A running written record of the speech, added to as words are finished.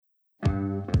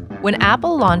When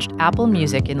Apple launched Apple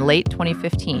Music in late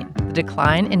 2015, the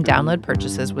decline in download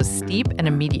purchases was steep and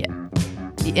immediate.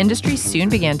 The industry soon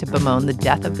began to bemoan the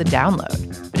death of the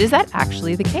download. But is that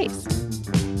actually the case?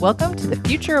 Welcome to The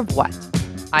Future of What?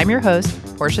 I'm your host,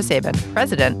 Portia Sabin,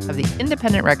 president of the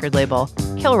independent record label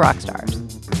Kill Rock Stars.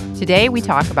 Today, we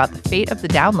talk about the fate of the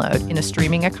download in a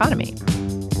streaming economy.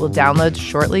 Will downloads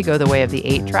shortly go the way of the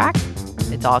 8-track?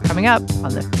 It's all coming up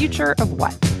on The Future of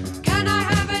What? Can I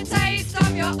have a taste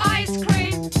of your ice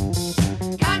cream?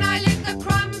 Can I lick the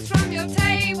crumbs from your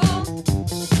table?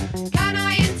 Can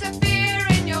I interfere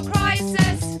in your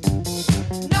crisis?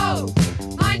 No,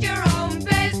 mind your own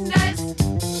business.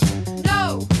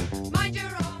 No, mind your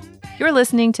own business. You're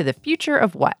listening to The Future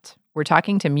of What? We're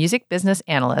talking to music business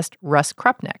analyst Russ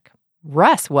Krupnick.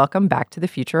 Russ, welcome back to The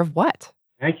Future of What?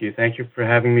 Thank you. Thank you for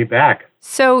having me back.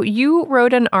 So you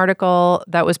wrote an article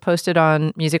that was posted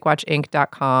on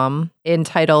MusicWatchInc.com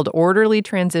entitled Orderly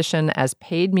Transition as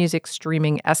Paid Music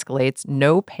Streaming Escalates,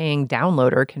 No Paying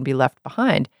Downloader Can Be Left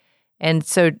Behind. And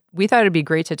so we thought it'd be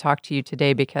great to talk to you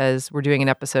today because we're doing an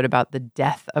episode about the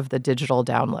death of the digital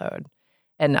download.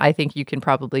 And I think you can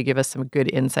probably give us some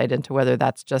good insight into whether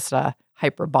that's just a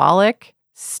hyperbolic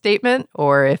statement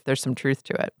or if there's some truth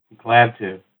to it. Glad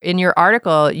to. In your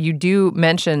article, you do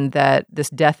mention that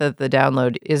this death of the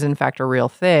download is in fact a real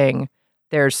thing.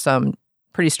 There's some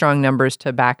pretty strong numbers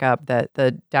to back up that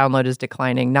the download is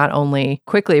declining, not only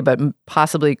quickly, but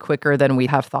possibly quicker than we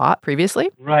have thought previously.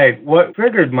 Right. What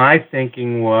triggered my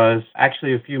thinking was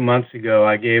actually a few months ago,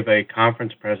 I gave a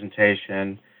conference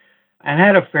presentation and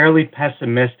had a fairly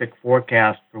pessimistic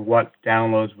forecast for what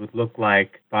downloads would look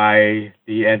like by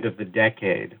the end of the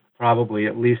decade, probably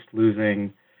at least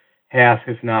losing half,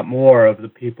 if not more, of the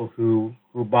people who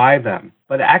buy them.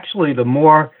 But actually, the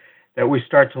more that we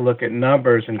start to look at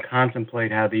numbers and contemplate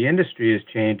how the industry is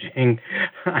changing,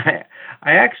 I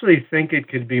actually think it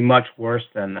could be much worse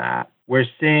than that. We're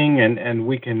seeing, and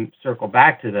we can circle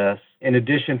back to this, in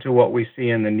addition to what we see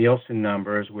in the Nielsen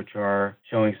numbers, which are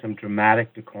showing some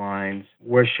dramatic declines,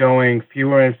 we're showing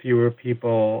fewer and fewer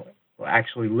people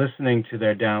actually listening to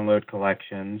their download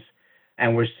collections,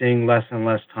 and we're seeing less and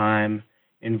less time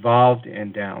involved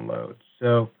in downloads.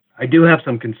 So I do have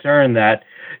some concern that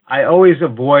I always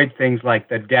avoid things like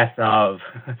the death of,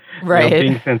 right.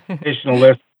 Being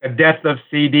sensationalist, the death of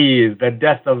CDs, the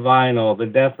death of vinyl, the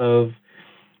death of...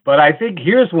 But I think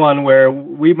here's one where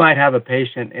we might have a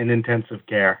patient in intensive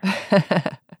care.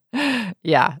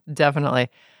 Yeah,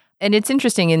 definitely. And it's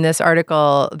interesting in this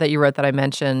article that you wrote that I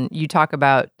mentioned, you talk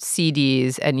about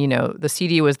CDs and, the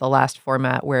CD was the last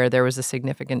format where there was a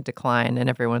significant decline and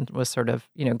everyone was sort of,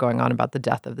 going on about the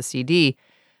death of the CD.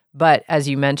 But as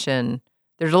you mentioned,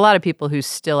 there's a lot of people who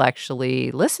still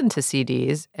actually listen to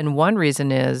CDs. And one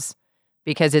reason is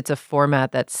because it's a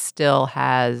format that still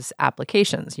has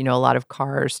applications. A lot of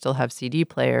cars still have CD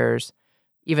players.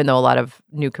 Even though a lot of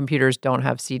new computers don't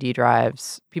have CD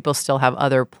drives, people still have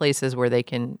other places where they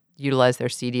can utilize their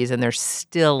CDs and they're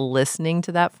still listening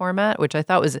to that format, which I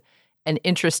thought was an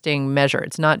interesting measure.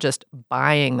 It's not just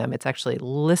buying them, it's actually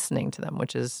listening to them,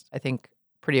 which is, I think,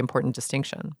 pretty important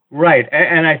distinction. Right.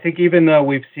 And I think even though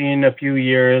we've seen a few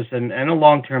years and a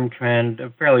long-term trend,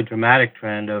 a fairly dramatic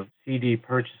trend of CD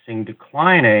purchasing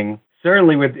declining,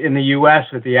 certainly in the U.S.,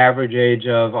 with the average age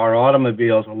of our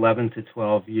automobiles 11 to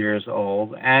 12 years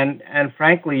old, and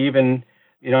frankly, even,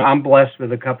 I'm blessed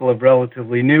with a couple of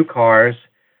relatively new cars,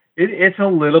 it's a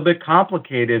little bit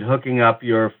complicated hooking up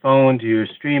your phone to your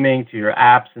streaming, to your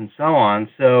apps, and so on.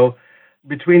 So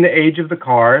between the age of the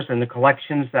cars and the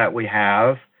collections that we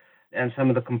have and some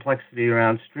of the complexity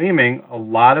around streaming, a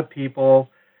lot of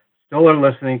people still are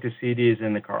listening to CDs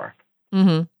in the car.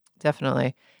 Mm-hmm.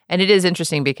 Definitely. And it is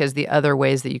interesting because the other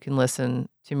ways that you can listen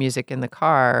to music in the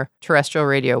car, terrestrial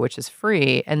radio, which is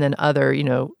free, and then other,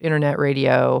 internet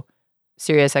radio,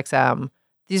 Sirius XM,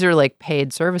 these are like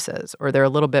paid services, or they're a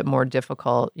little bit more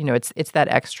difficult. It's that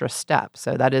extra step.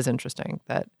 So that is interesting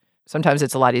that sometimes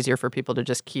it's a lot easier for people to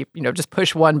just keep, just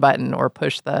push one button or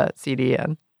push the CD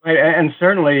in. Right, and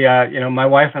certainly, my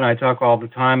wife and I talk all the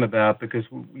time about, because,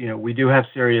 we do have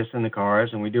Sirius in the cars,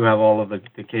 and we do have all of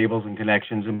the cables and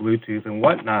connections and Bluetooth and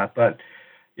whatnot, but,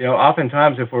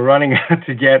 oftentimes if we're running out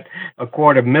to get a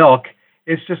quart of milk,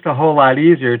 it's just a whole lot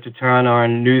easier to turn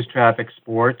on News Traffic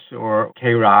Sports or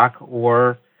K-Rock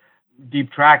or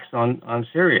Deep Tracks on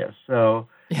Sirius. So,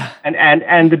 yeah.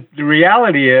 And the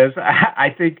reality is,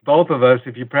 I think both of us,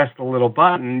 if you press the little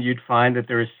button, you'd find that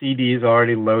there are CDs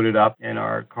already loaded up in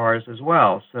our cars as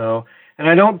well. So, and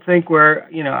I don't think,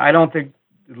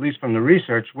 at least from the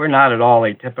research, we're not at all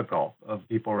atypical of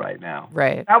people right now.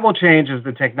 Right. That will change as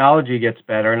the technology gets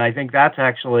better, and I think that's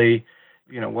actually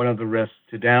one of the risks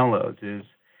to downloads is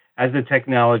as the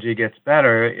technology gets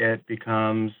better, it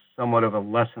becomes somewhat of a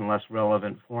less and less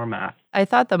relevant format. I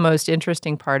thought the most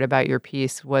interesting part about your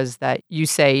piece was that you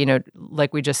say,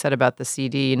 like we just said about the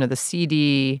CD, the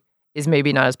CD is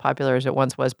maybe not as popular as it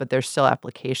once was, but there's still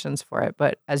applications for it.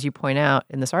 But as you point out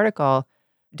in this article,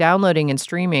 downloading and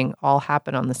streaming all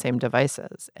happen on the same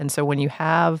devices. And so when you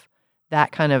have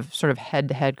that kind of sort of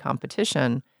head-to-head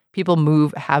competition, people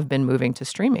have been moving to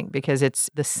streaming because it's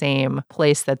the same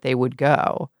place that they would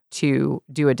go to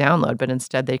do a download, but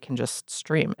instead they can just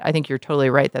stream. I think you're totally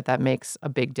right that makes a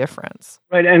big difference.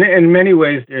 Right, and in many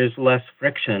ways, there's less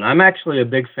friction. I'm actually a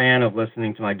big fan of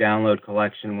listening to my download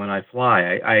collection when I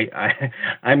fly.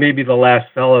 I may be the last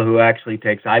fellow who actually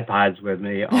takes iPods with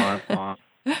me on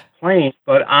plane,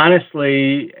 but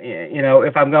honestly,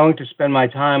 if I'm going to spend my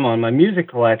time on my music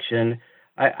collection,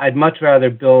 I'd much rather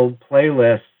build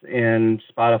playlists in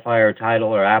Spotify or Tidal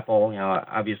or Apple.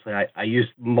 Obviously, I use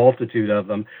a multitude of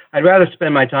them. I'd rather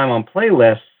spend my time on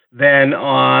playlists than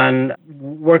on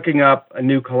working up a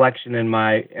new collection in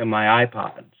my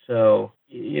iPod. So,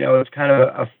 it's kind of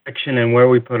a friction in where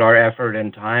we put our effort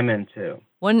and time into.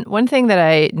 One thing that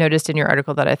I noticed in your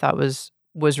article that I thought was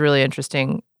really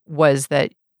interesting was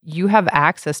that you have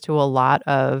access to a lot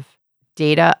of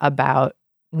data about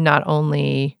not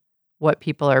only what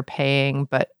people are paying,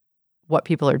 but what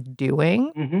people are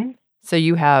doing. Mm-hmm. So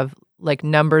you have like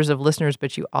numbers of listeners,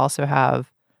 but you also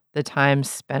have the time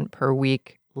spent per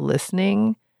week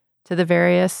listening to the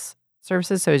various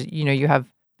services. So, you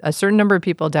have a certain number of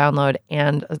people download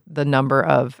and the number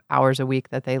of hours a week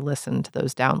that they listen to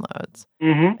those downloads.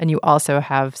 Mm-hmm. And you also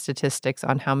have statistics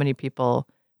on how many people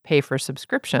pay for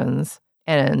subscriptions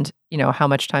and, how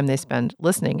much time they spend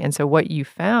listening. And so what you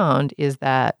found is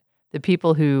that the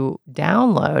people who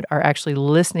download are actually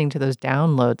listening to those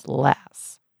downloads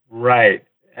less. Right.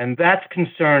 And that's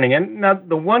concerning. And now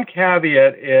the one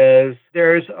caveat is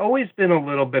there's always been a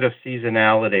little bit of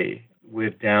seasonality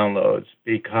with downloads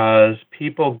because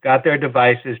people got their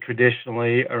devices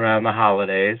traditionally around the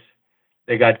holidays.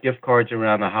 They got gift cards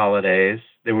around the holidays.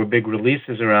 There were big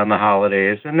releases around the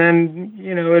holidays. And then,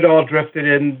 it all drifted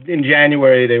in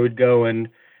January. They would go and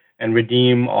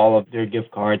redeem all of their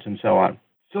gift cards and so on.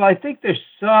 So I think there's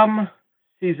some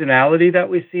seasonality that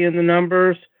we see in the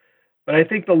numbers, but I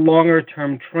think the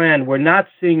longer-term trend, we're not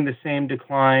seeing the same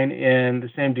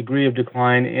degree of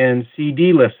decline in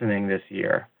CD listening this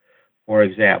year, for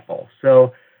example.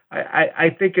 So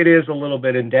I think it is a little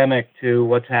bit endemic to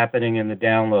what's happening in the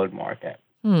download market.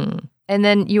 And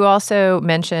then you also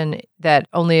mentioned that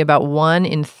only about 1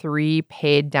 in 3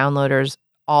 paid downloaders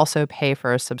also pay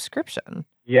for a subscription.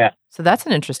 Yeah. So that's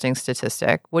an interesting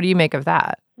statistic. What do you make of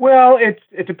that? Well,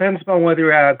 it depends upon whether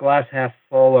you're a glass half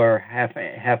full or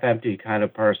half empty kind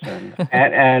of person.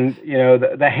 and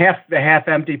the half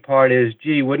empty part is,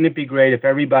 gee, wouldn't it be great if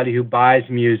everybody who buys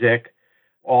music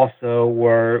also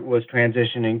was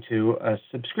transitioning to a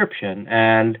subscription?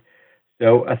 And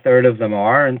so a third of them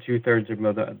are, and 2/3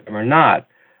 of them are not.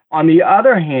 On the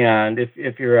other hand,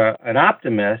 if you're an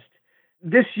optimist,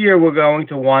 this year we're going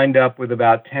to wind up with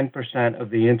about 10%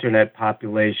 of the internet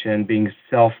population being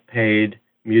self-paid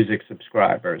music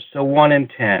subscribers. So 1 in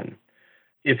 10.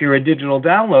 If you're a digital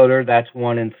downloader, that's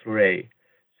 1 in 3.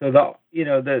 So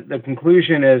the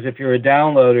conclusion is if you're a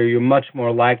downloader, you're much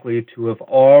more likely to have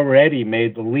already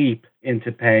made the leap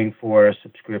into paying for a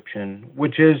subscription,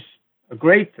 which is a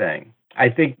great thing. I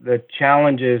think the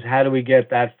challenge is how do we get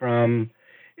that from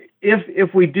if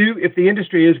the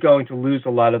industry is going to lose a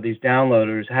lot of these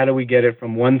downloaders, how do we get it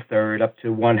from 1/3 up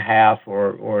to 1/2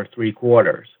 or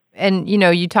 3/4? And,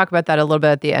 you talk about that a little bit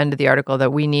at the end of the article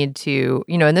that we need to,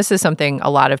 and this is something a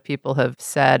lot of people have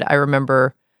said. I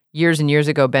remember years and years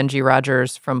ago, Benji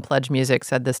Rogers from Pledge Music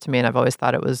said this to me, and I've always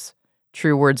thought it was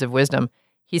true words of wisdom.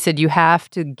 He said, you have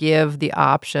to give the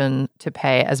option to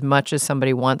pay as much as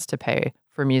somebody wants to pay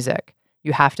for music.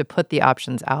 You have to put the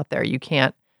options out there. You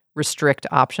can't restrict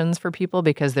options for people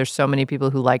because there's so many people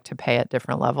who like to pay at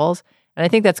different levels. And I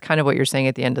think that's kind of what you're saying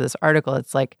at the end of this article.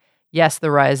 It's like, yes,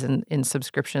 the rise in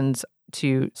subscriptions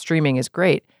to streaming is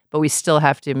great, but we still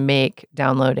have to make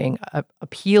downloading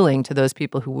appealing to those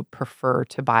people who would prefer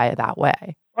to buy it that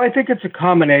way. Well, I think it's a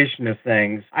combination of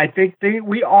things. I think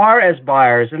we are, as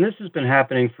buyers, and this has been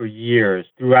happening for years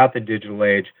throughout the digital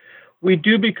age, we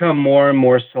do become more and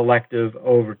more selective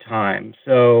over time.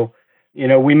 So,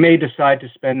 we may decide to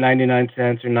spend 99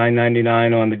 cents or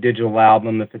 $9.99 on the digital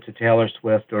album if it's a Taylor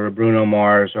Swift or a Bruno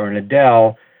Mars or an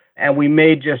Adele, and we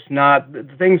may just not, the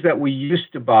things that we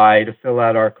used to buy to fill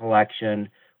out our collection,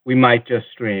 we might just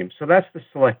stream. So that's the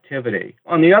selectivity.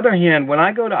 On the other hand, when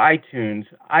I go to iTunes,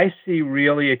 I see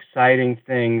really exciting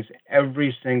things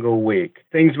every single week.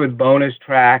 Things with bonus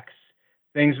tracks,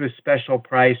 things with special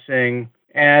pricing.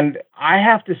 And I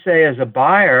have to say, as a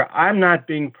buyer, I'm not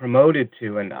being promoted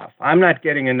to enough. I'm not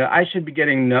getting I should be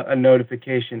getting a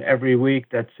notification every week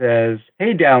that says,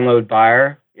 hey, download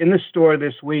buyer, in the store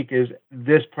this week is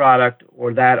this product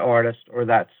or that artist or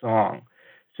that song.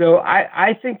 So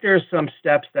I think there's some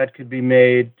steps that could be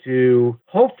made to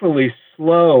hopefully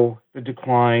slow the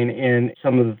decline in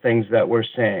some of the things that we're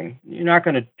seeing. You're not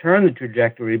going to turn the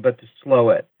trajectory, but to slow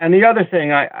it. And the other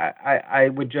thing I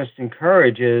would just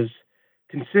encourage is,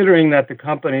 considering that the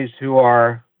companies who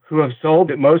have sold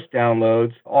the most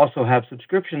downloads also have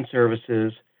subscription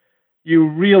services, you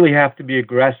really have to be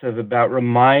aggressive about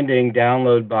reminding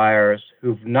download buyers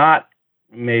who've not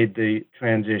made the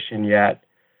transition yet,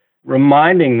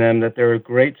 reminding them that there are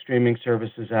great streaming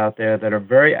services out there that are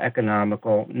very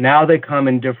economical. Now they come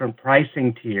in different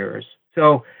pricing tiers.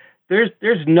 So there's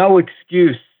no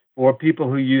excuse for people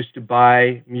who used to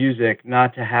buy music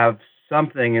not to have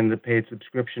something in the paid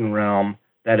subscription realm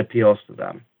that appeals to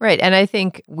them. Right. And I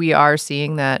think we are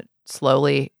seeing that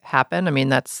slowly happen. I mean,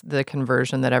 that's the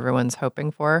conversion that everyone's hoping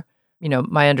for.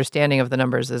 My understanding of the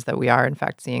numbers is that we are, in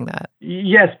fact, seeing that.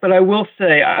 Yes, but I will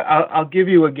say, I'll give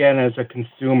you again as a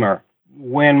consumer.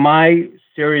 When my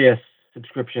Sirius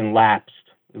subscription lapsed,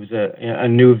 it was a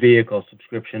new vehicle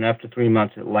subscription. After 3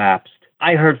 months, it lapsed.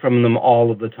 I heard from them all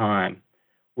of the time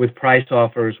with price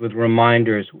offers, with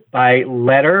reminders, by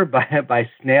letter, by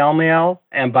snail mail,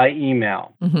 and by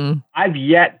email. Mm-hmm. I've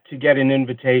yet to get an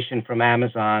invitation from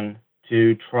Amazon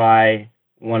to try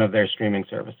one of their streaming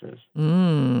services.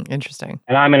 Interesting.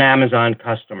 And I'm an Amazon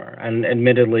customer, and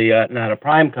admittedly not a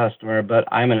Prime customer, but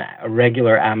I'm a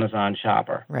regular Amazon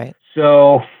shopper. Right.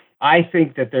 So I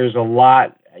think that there's a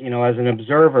lot, as an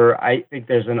observer, I think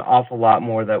there's an awful lot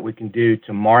more that we can do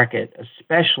to market,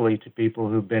 especially to people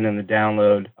who've been in the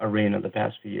download arena the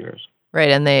past few years. Right.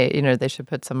 And they should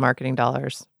put some marketing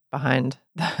dollars behind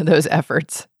those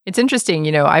efforts. It's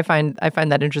interesting, I find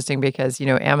that interesting because,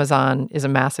 Amazon is a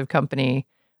massive company.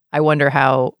 I wonder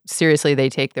how seriously they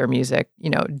take their music.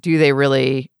 Do they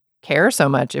really care so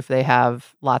much if they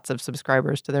have lots of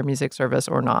subscribers to their music service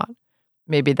or not?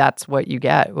 Maybe that's what you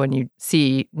get when you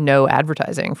see no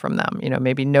advertising from them.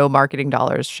 Maybe no marketing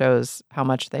dollars shows how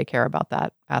much they care about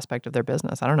that aspect of their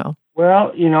business. I don't know.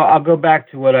 Well, I'll go back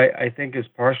to what I think is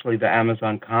partially the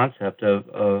Amazon concept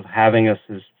of having us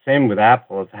as, same with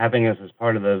Apple, of having us as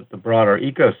part of the broader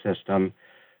ecosystem.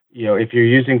 If you're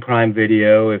using Prime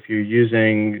Video, if you're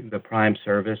using the Prime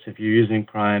service, if you're using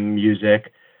Prime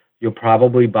Music, you'll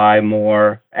probably buy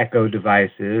more Echo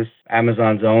devices.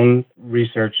 Amazon's own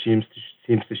research seems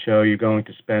to show you're going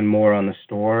to spend more on the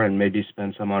store and maybe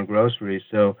spend some on groceries.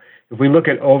 So if we look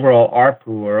at overall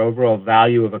ARPU or overall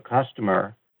value of a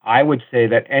customer, I would say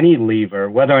that any lever,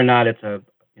 whether or not it's a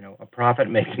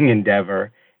profit-making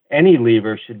endeavor, any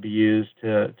lever should be used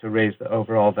to raise the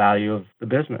overall value of the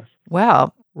business.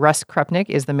 Well, Russ Krupnick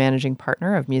is the managing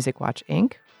partner of MusicWatch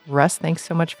Inc. Russ, thanks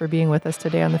so much for being with us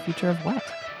today on The Future of What.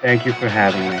 Thank you for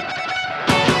having me.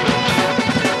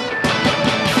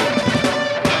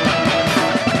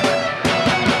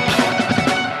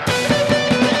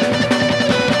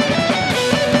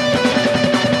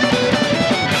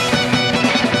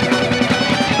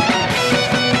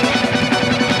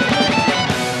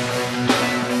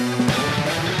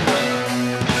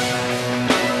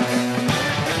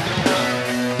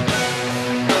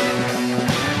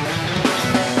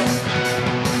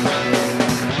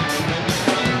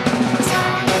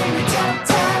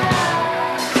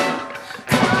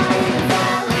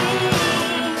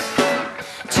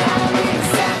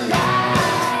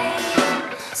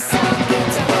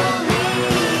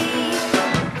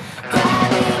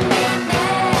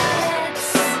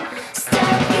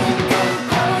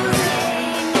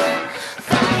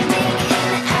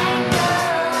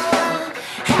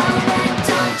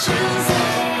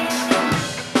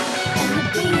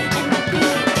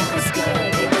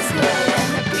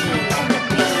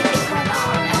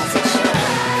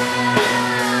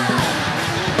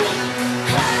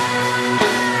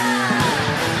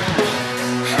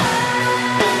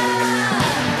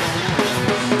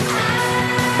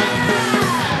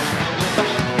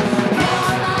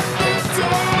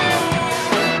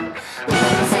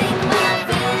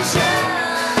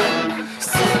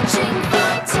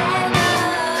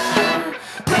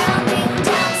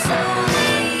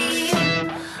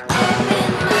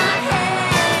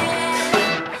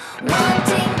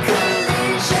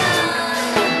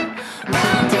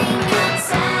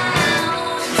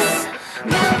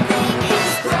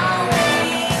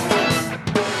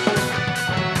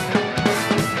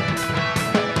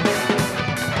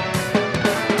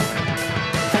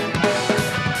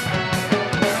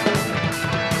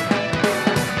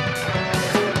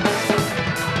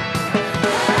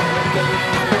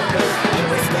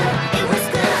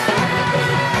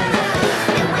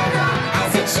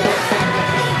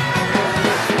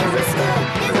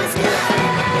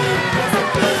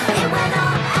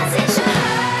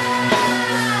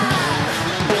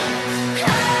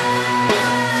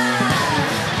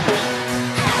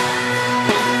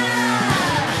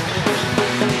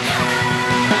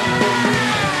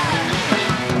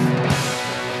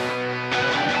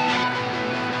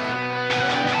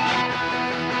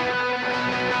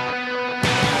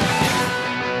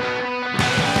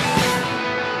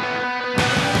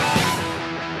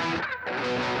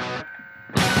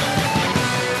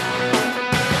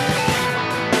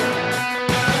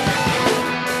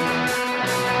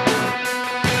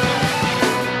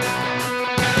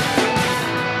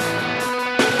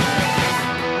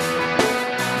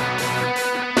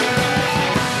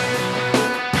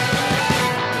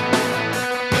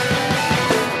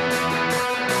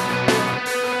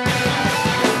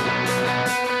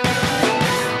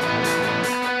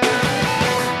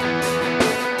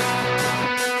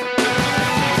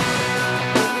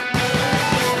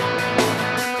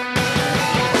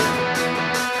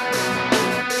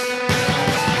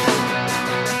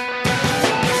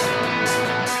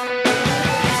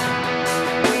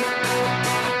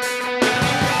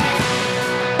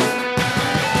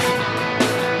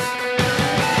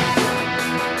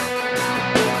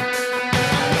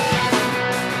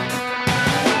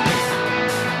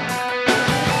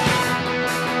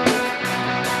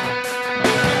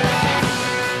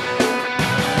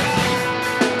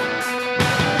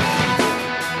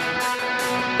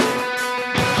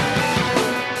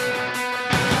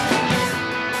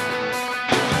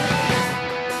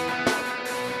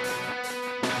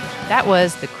 That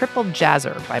was The Crippled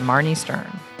Jazzer by Marnie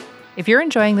Stern. If you're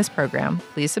enjoying this program,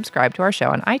 please subscribe to our show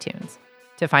on iTunes.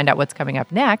 To find out what's coming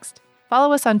up next,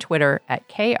 follow us on Twitter at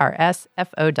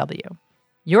KRSFOW.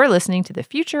 You're listening to The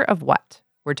Future of What?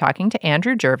 We're talking to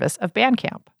Andrew Jervis of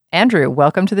Bandcamp. Andrew,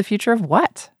 welcome to The Future of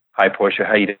What? Hi, Portia.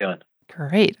 How you doing?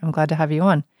 Great. I'm glad to have you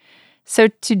on. So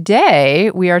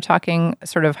today we are talking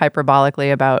sort of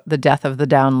hyperbolically about the death of the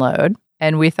download.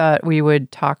 And we thought we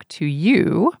would talk to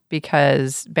you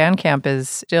because Bandcamp is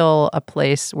still a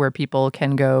place where people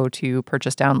can go to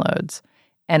purchase downloads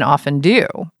and often do,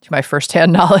 to my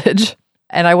firsthand knowledge.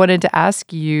 And I wanted to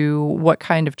ask you what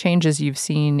kind of changes you've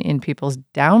seen in people's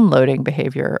downloading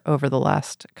behavior over the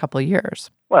last couple of years.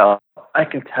 Well, I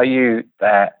can tell you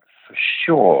that for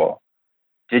sure,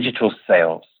 digital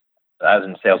sales, as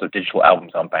in sales of digital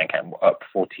albums on Bandcamp, were up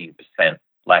 14%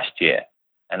 last year.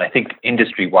 And I think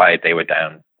industry-wide, they were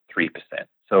down 3%.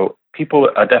 So people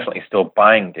are definitely still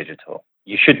buying digital.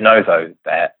 You should know, though,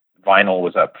 that vinyl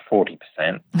was up 40%,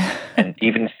 and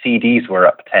even CDs were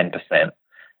up 10%.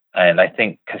 And I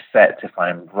think cassette, if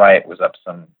I'm right, was up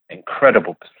some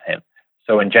incredible percent.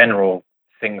 So in general,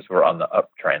 things were on the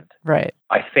uptrend. Right.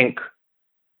 I think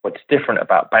what's different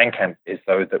about Bandcamp is,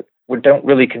 though, that we don't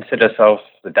really consider ourselves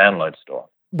the download store.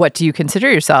 What do you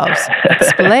consider yourselves?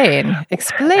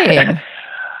 Explain.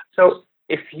 So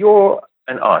if you're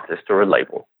an artist or a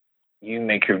label, you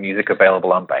make your music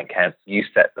available on Bandcamp, you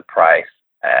set the price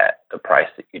at the price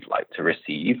that you'd like to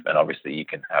receive. And obviously you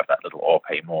can have that little or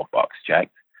pay more box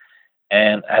checked.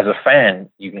 And as a fan,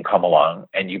 you can come along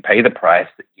and you pay the price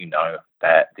that you know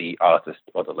that the artist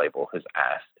or the label has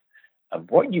asked.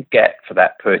 And what you get for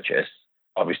that purchase,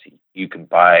 obviously you can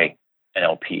buy an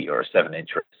LP or a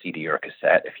 7-inch or a CD or a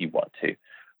cassette if you want to.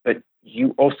 But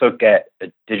you also get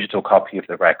a digital copy of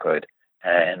the record.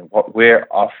 And what we're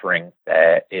offering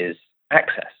there is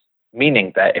access,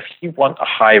 meaning that if you want a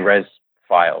high-res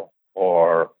file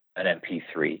or an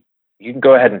MP3, you can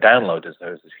go ahead and download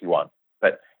those if you want.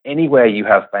 But anywhere you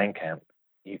have Bandcamp,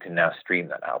 you can now stream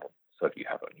that album. So if you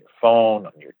have it on your phone,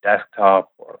 on your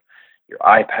desktop, or your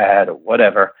iPad, or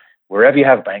whatever, wherever you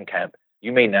have Bandcamp,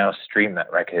 you may now stream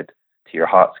that record to your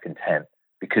heart's content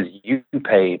because you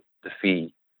paid the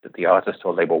fee that the artist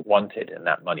or label wanted, and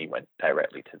that money went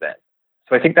directly to them.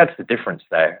 So I think that's the difference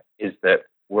there, is that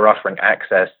we're offering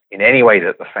access in any way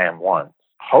that the fan wants,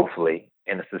 hopefully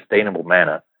in a sustainable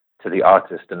manner, to the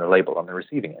artist and the label on the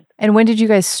receiving end. And when did you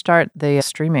guys start the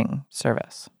streaming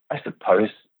service? I suppose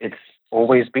it's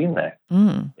always been there.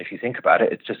 If you think about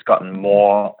it, it's just gotten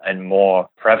more and more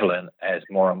prevalent as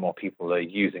more and more people are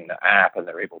using the app and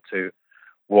they're able to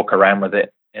walk around with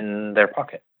it in their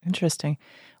pocket. Interesting.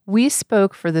 We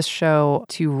spoke for this show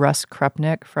to Russ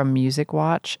Krupnick from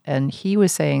MusicWatch, and he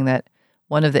was saying that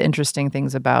one of the interesting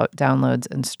things about downloads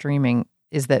and streaming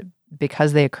is that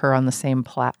because they occur on the same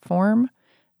platform,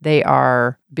 they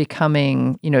are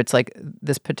becoming, it's like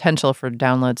this potential for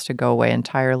downloads to go away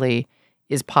entirely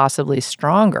is possibly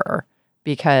stronger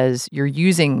because you're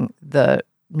using the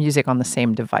music on the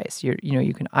same device.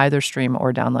 You can either stream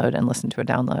or download and listen to a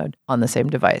download on the same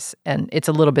device. And it's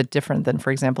a little bit different than,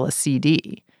 for example, a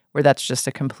CD, where that's just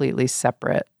a completely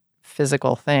separate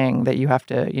physical thing that you have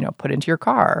to, put into your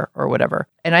car or whatever.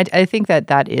 And I think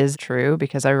that is true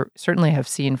because I certainly have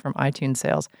seen from iTunes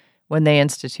sales when they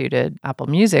instituted Apple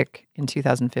Music in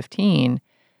 2015,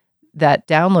 that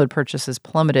download purchases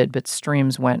plummeted, but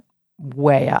streams went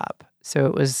way up.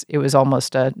 So it was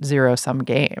almost a zero-sum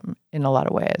game in a lot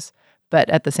of ways. But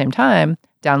at the same time,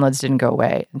 downloads didn't go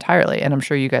away entirely. And I'm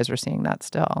sure you guys are seeing that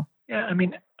still. Yeah, I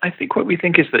mean, I think what we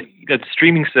think is that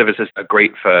streaming services are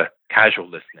great for casual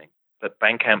listening, but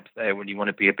Bandcamp's there when you want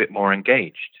to be a bit more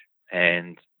engaged.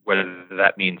 And whether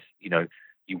that means,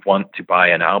 you want to buy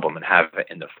an album and have it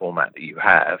in the format that you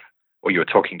have, or you're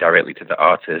talking directly to the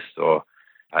artist, or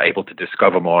are able to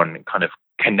discover more and kind of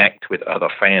connect with other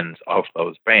fans of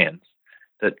those bands,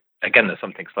 that, again, there's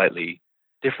something slightly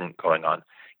different going on.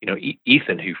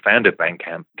 Ethan, who founded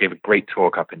Bandcamp, gave a great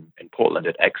talk up in Portland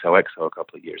at XOXO a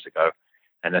couple of years ago.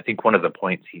 And I think one of the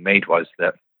points he made was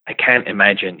that I can't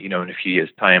imagine, in a few years'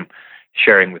 time,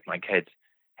 sharing with my kids,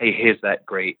 hey, here's that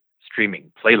great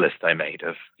streaming playlist I made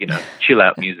of, chill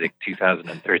out music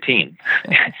 2013.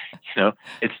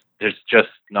 There's just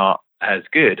not as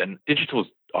good. And digital's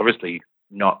obviously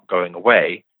not going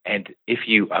away. And if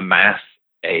you amass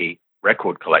a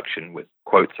record collection with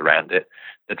quotes around it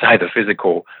that's either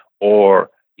physical or,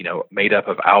 made up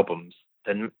of albums,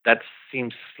 then that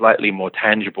seems slightly more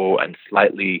tangible and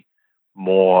slightly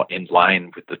more in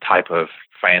line with the type of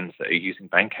fans that are using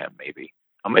Bandcamp, maybe.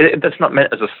 That's not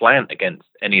meant as a slant against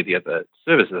any of the other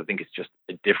services. I think it's just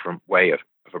a different way of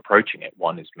approaching it.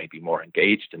 One is maybe more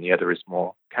engaged and the other is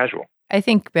more casual. I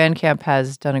think Bandcamp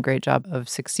has done a great job of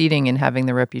succeeding in having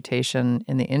the reputation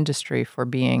in the industry for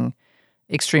being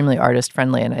extremely artist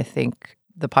friendly. And I think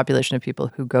the population of people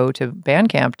who go to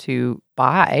Bandcamp to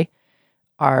buy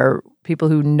are people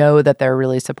who know that they're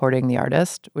really supporting the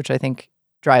artist, which I think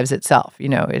drives itself.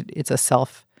 It's a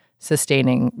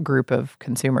self-sustaining group of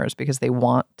consumers because they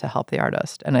want to help the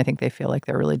artist. And I think they feel like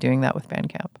they're really doing that with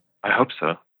Bandcamp. I hope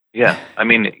so. Yeah. I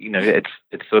mean,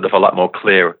 it's sort of a lot more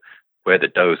clear where the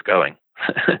dough's going.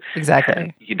 Exactly.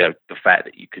 And, the fact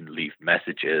that you can leave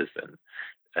messages, and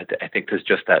I think there's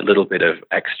just that little bit of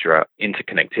extra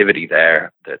interconnectivity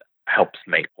there that helps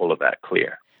make all of that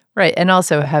clear. Right. And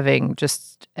also having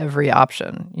just every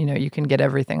option. You can get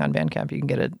everything on Bandcamp. You can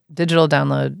get a digital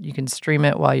download. You can stream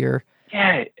it while you're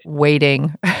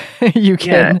waiting. You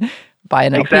can buy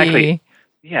an LP. Exactly.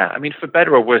 Yeah. I mean, for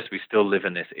better or worse, we still live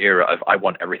in this era of I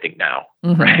want everything now,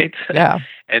 right? Yeah.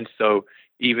 And so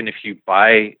even if you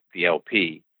buy the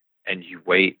LP and you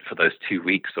wait for those 2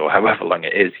 weeks or however long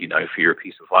it is, for your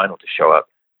piece of vinyl to show up,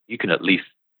 you can at least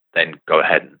then go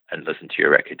ahead and listen to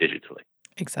your record digitally.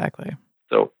 Exactly.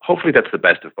 So hopefully that's the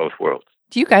best of both worlds.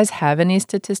 Do you guys have any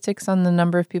statistics on the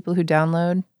number of people who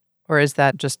download? Or is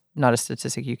that just not a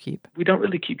statistic you keep? We don't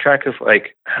really keep track of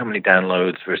how many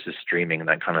downloads versus streaming and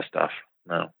that kind of stuff.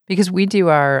 No. Because we do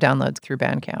our downloads through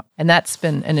Bandcamp. And that's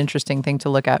been an interesting thing to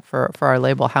look at for our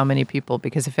label, how many people,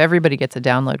 because if everybody gets a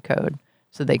download code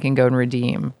so they can go and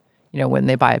redeem, when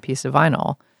they buy a piece of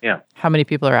vinyl, how many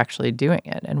people are actually doing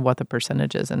it and what the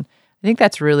percentage is. And I think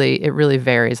it really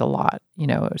varies a lot,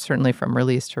 certainly from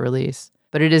release to release.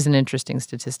 But it is an interesting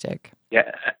statistic.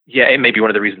 Yeah, it may be one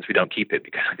of the reasons we don't keep it,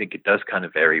 because I think it does kind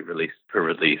of vary release per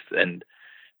release. And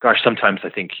gosh, sometimes I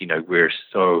think, we're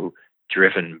so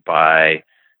driven by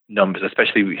numbers,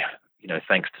 especially,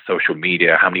 thanks to social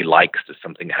media. How many likes does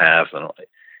something have? And,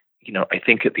 I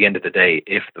think at the end of the day,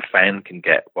 if the fan can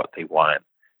get what they want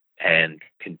and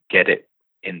can get it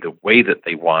in the way that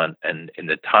they want and in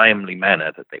the timely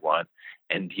manner that they want,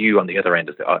 and you on the other end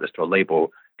as the artist or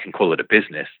label can call it a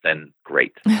business, then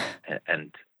great.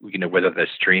 and whether they're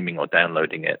streaming or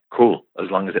downloading it, cool, as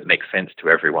long as it makes sense to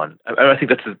everyone. I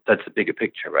think that's a bigger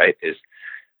picture, right? Is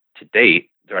to date,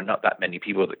 there are not that many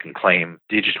people that can claim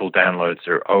digital downloads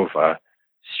are over,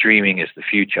 streaming is the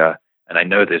future. And I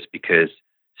know this because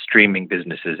streaming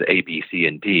businesses A, B, C,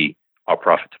 and D are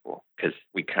profitable, because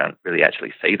we can't really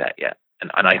actually say that yet.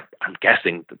 And I'm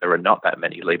guessing that there are not that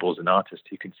many labels and artists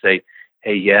who can say,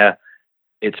 hey, yeah,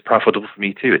 it's profitable for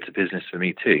me too. It's a business for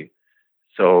me too.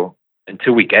 So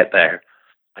until we get there,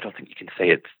 I don't think you can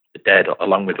say it's dead,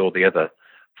 along with all the other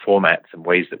formats and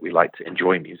ways that we like to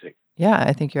enjoy music. Yeah,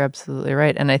 I think you're absolutely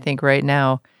right. And I think right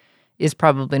now is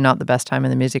probably not the best time in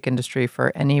the music industry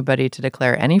for anybody to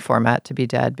declare any format to be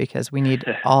dead, because we need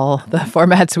all the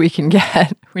formats we can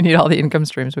get. We need all the income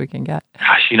streams we can get.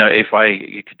 Gosh, if I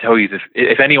could tell you,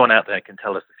 if anyone out there can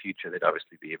tell us the future, they'd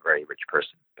obviously be a very rich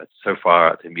person. But so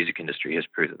far, the music industry has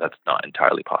proved that that's not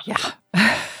entirely possible.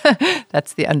 Yeah.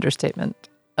 That's the understatement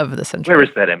of the century. Where is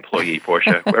that employee,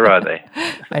 Portia? Where are they?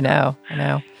 I know.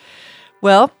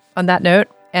 Well, on that note,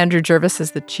 Andrew Jervis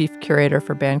is the chief curator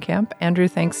for Bandcamp. Andrew,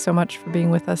 thanks so much for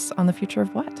being with us on The Future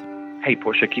of What? Hey,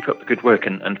 Portia, keep up the good work,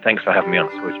 and thanks for having me on.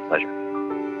 It's always a pleasure.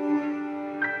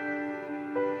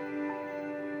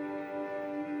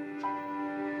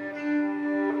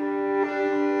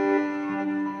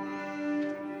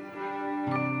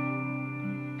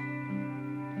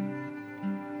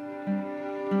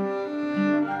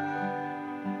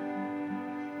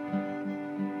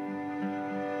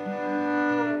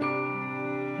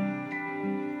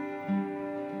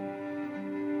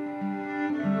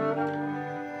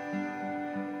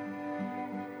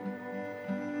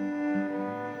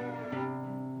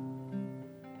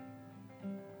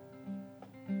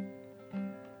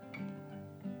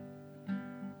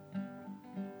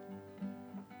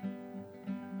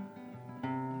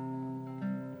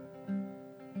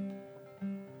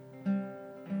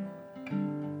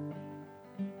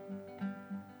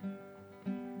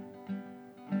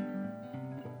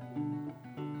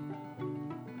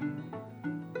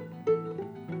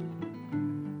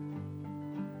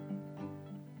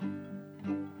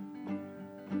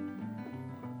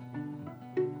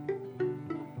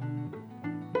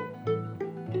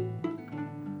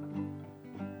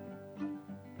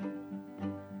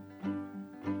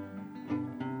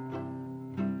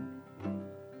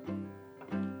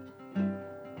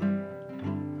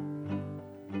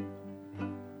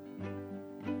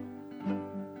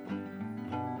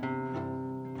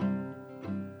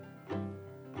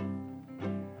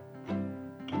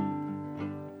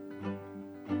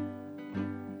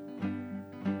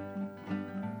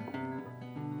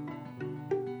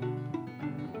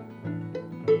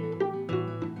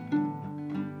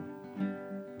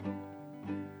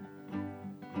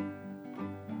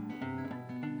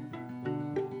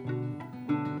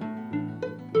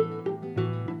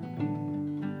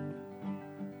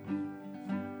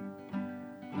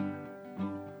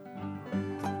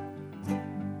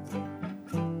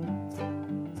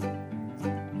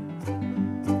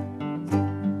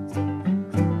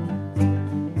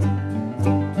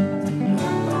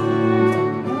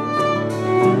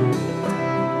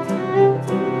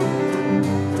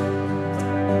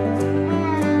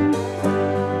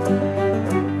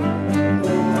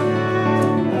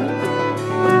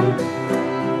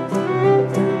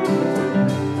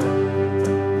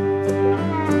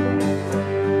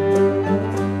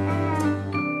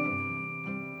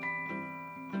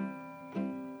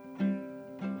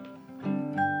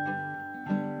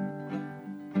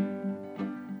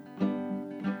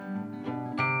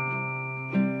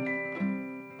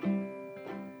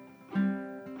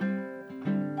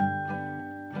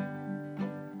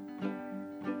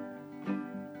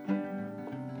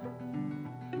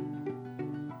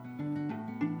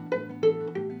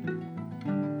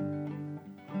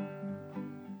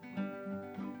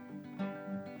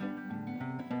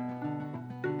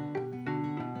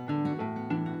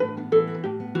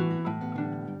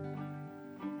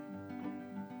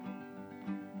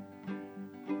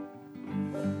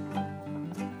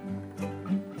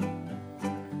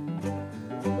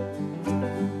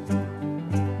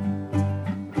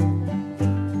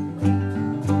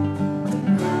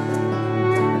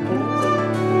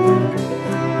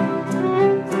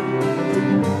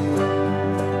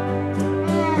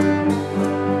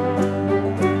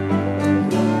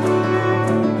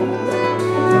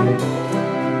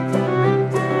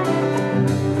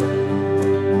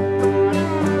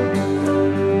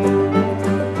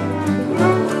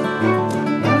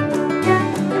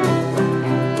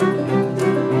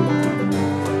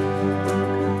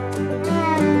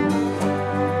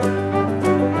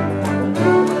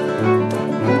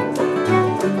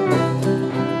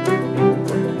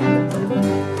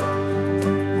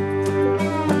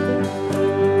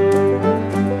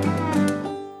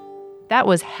 That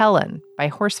was Helen by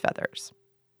Horse Feathers.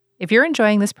 If you're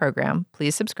enjoying this program,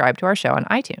 please subscribe to our show on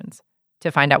iTunes. To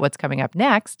find out what's coming up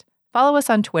next, follow us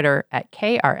on Twitter at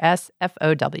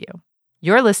KRSFOW.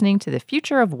 You're listening to The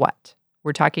Future of What?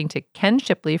 We're talking to Ken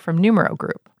Shipley from Numero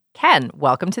Group. Ken,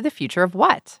 welcome to The Future of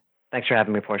What? Thanks for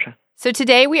having me, Portia. So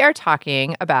today we are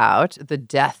talking about the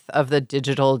death of the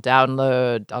digital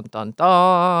download. Dun, dun,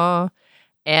 dun.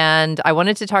 And I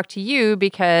wanted to talk to you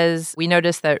because we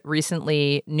noticed that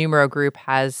recently Numero Group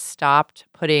has stopped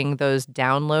putting those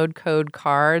download code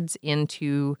cards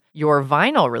into your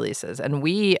vinyl releases. And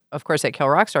we, of course, at Kill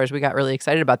Rock Stars, we got really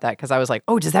excited about that because I was like,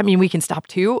 oh, does that mean we can stop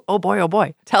too? Oh, boy, oh,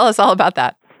 boy. Tell us all about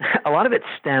that. A lot of it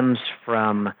stems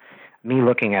from me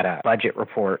looking at a budget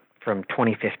report from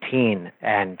 2015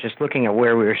 and just looking at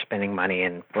where we were spending money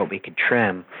and what we could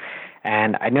trim.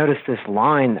 And I noticed this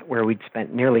line where we'd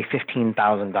spent nearly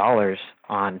 $15,000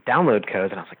 on download codes.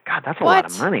 And I was like, God, that's a lot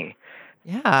of money.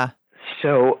 Yeah.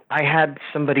 So I had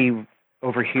somebody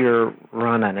over here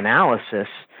run an analysis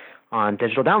on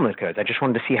digital download codes. I just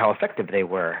wanted to see how effective they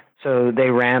were. So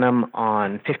they ran them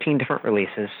on 15 different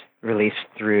releases released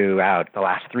throughout the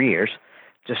last 3 years,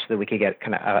 just so that we could get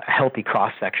kind of a healthy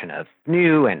cross-section of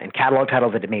new and catalog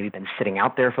titles that had maybe been sitting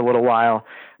out there for a little while,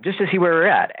 just to see where we're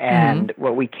at. And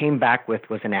what we came back with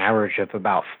was an average of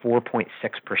about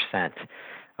 4.6%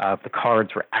 of the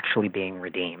cards were actually being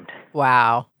redeemed.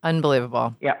 Wow.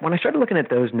 Unbelievable. Yeah. When I started looking at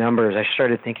those numbers, I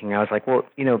started thinking, I was like, well,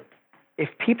 if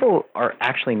people are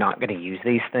actually not going to use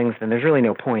these things, then there's really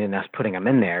no point in us putting them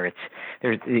in there.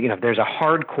 There's a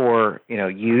hardcore,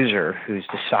 user who's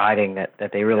deciding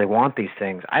that they really want these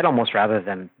things. I'd almost rather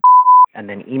them and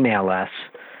then email us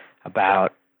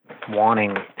about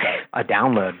wanting a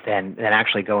download than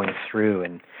actually going through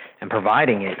and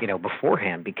providing it,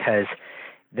 beforehand, because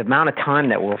the amount of time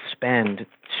that we'll spend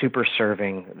super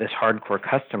serving this hardcore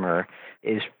customer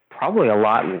is probably a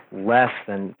lot less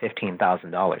than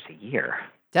 $15,000 a year.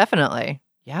 Definitely.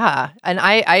 Yeah. And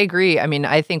I agree. I mean,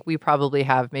 I think we probably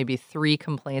have maybe 3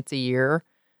 complaints a year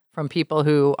from people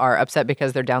who are upset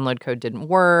because their download code didn't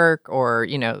work or,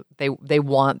 they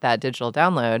want that digital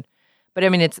download. But I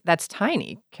mean, that's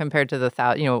tiny compared to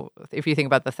the if you think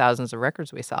about the thousands of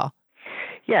records we sell.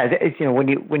 Yeah, when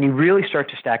you really start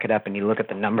to stack it up and you look at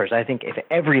the numbers, I think if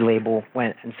every label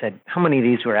went and said how many of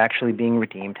these were actually being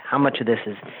redeemed, how much of this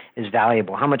is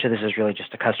valuable, how much of this is really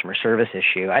just a customer service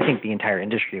issue, I think the entire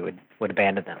industry would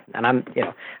abandon them. And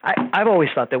I've always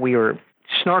thought that we were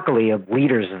snarkily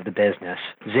leaders of the business,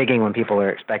 zigging when people are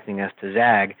expecting us to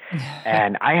zag.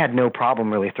 And I had no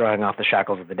problem really throwing off the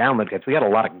shackles of the download codes. We got a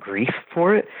lot of grief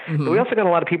for it, but we also got a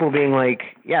lot of people being like,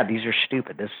 yeah, these are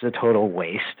stupid. This is a total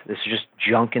waste. This is just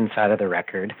junk inside of the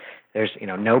record. There's,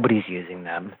 nobody's using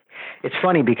them. It's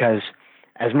funny because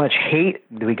as much hate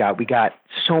we got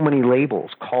so many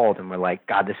labels called and we're like,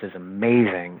 God, this is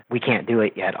amazing. We can't do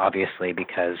it yet, obviously,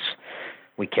 because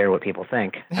we care what people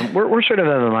think. And we're sort of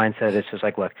in the mindset it's just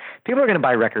like, look, people are going to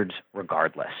buy records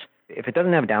regardless. If it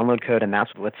doesn't have a download code and that's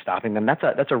what's stopping them, that's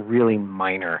a really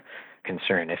minor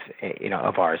concern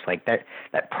of ours. Like that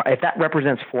if that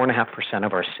represents 4.5%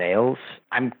 of our sales,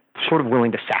 I'm sort of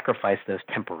willing to sacrifice those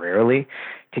temporarily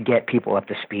to get people up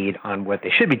to speed on what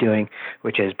they should be doing,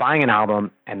 which is buying an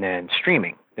album and then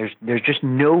streaming. There's just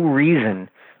no reason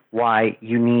why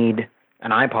you need an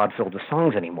iPod filled with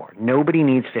songs anymore. Nobody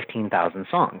needs 15,000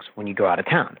 songs when you go out of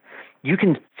town. You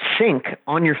can sync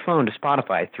on your phone to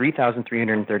Spotify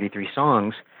 3,333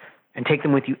 songs and take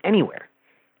them with you anywhere.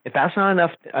 If that's not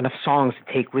enough songs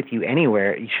to take with you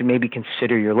anywhere, you should maybe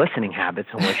consider your listening habits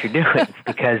and what you're doing.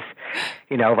 Because,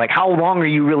 like how long are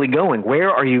you really going? Where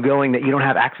are you going that you don't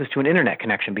have access to an internet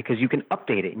connection? Because you can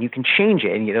update it and you can change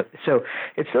it. And so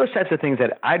it's those types of things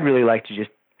that I'd really like to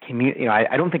just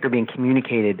I don't think are being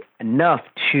communicated enough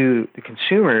to the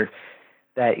consumer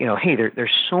that, hey,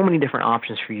 there's so many different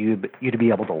options for you to be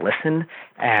able to listen,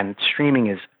 and streaming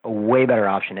is a way better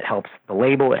option. It helps the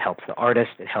label, it helps the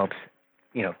artist, it helps,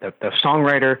 the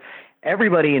songwriter.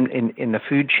 Everybody in the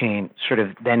food chain sort of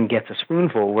then gets a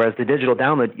spoonful, whereas the digital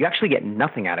download, you actually get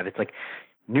nothing out of it. It's like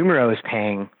Numero is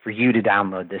paying for you to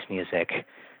download this music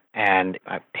and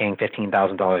paying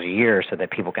 $15,000 a year so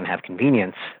that people can have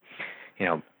convenience.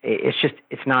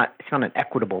 It's not an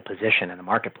equitable position in the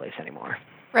marketplace anymore.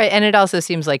 Right. And it also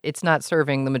seems like it's not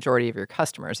serving the majority of your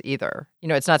customers either.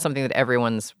 It's not something that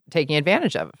everyone's taking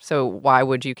advantage of. So why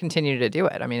would you continue to do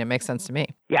it? I mean, it makes sense to me.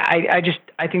 Yeah,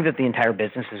 I think that the entire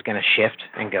business is going to shift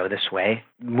and go this way.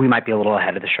 We might be a little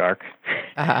ahead of the shark,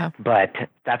 but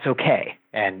that's okay.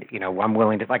 And, I'm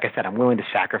willing to, like I said, I'm willing to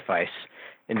sacrifice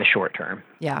in the short term.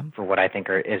 Yeah. For what I think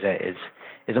is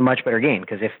a much better gain.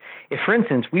 Because if for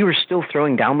instance we were still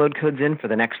throwing download codes in for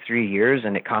the next 3 years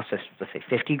and it cost us, let's say,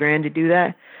 $50,000 to do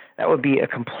that, that would be a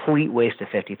complete waste of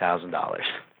 $50,000.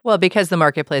 Well, because the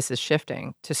marketplace is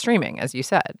shifting to streaming, as you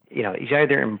said. You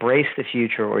either embrace the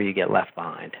future or you get left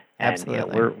behind.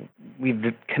 Absolutely. And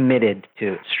we've committed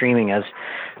to streaming as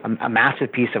a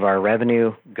massive piece of our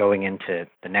revenue going into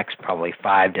the next probably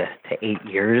 5 to 8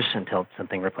 years until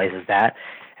something replaces that.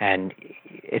 And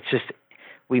it's just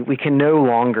we can no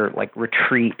longer like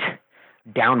retreat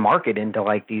down market into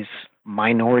like these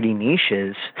minority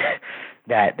niches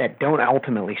that don't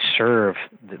ultimately serve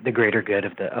the greater good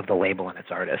of the label and its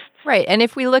artists. Right. And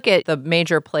if we look at the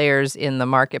major players in the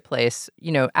marketplace,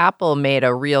 Apple made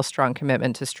a real strong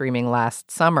commitment to streaming last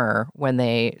summer when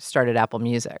they started Apple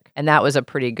Music. And that was a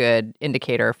pretty good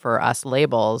indicator for us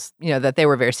labels, that they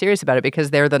were very serious about it because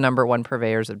they're the number one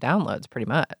purveyors of downloads pretty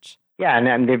much. Yeah,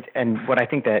 and what I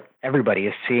think that everybody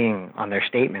is seeing on their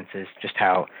statements is just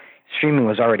how streaming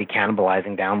was already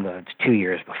cannibalizing downloads 2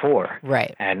 years before.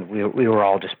 Right. And we were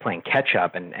all just playing catch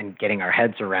up and getting our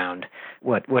heads around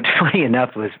what funny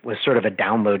enough was sort of a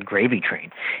download gravy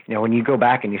train. When you go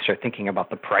back and you start thinking about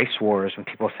the price wars, when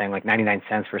people are saying like 99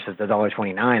 cents versus the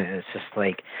 $1.29, and it's just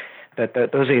like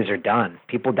those days are done.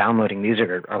 People downloading music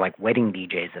are like wedding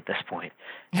DJs at this point.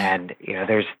 And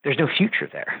there's no future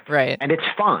there. Right. And it's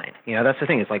fine. That's the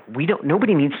thing. It's like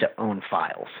nobody needs to own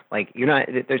files. Like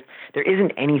there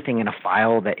isn't anything in a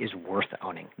file that is worth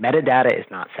owning. Metadata is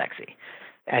not sexy.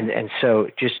 And so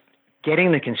just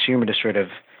getting the consumer to sort of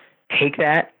take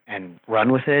that and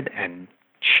run with it and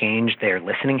change their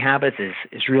listening habits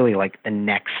is really like the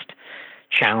next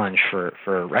challenge for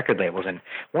record labels. And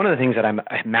one of the things that I'm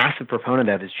a massive proponent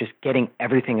of is just getting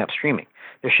everything up streaming.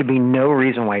 There should be no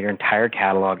reason why your entire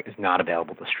catalog is not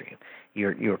available to stream.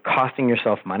 You're costing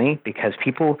yourself money because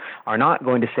people are not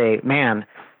going to say, man,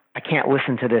 I can't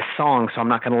listen to this song, so I'm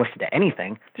not going to listen to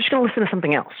anything. They're just going to listen to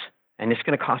something else. And it's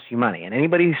going to cost you money. And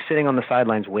anybody who's sitting on the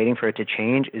sidelines waiting for it to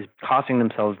change is costing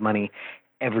themselves money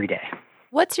every day.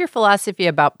 What's your philosophy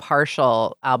about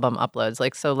partial album uploads?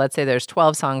 Like, so let's say there's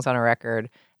 12 songs on a record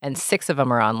and 6 of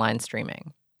them are online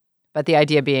streaming. But the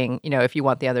idea being, if you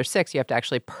want the other 6, you have to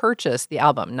actually purchase the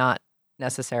album, not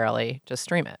necessarily just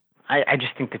stream it. I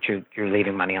just think that you're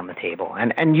leaving money on the table.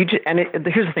 And here's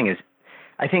the thing is,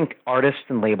 I think artists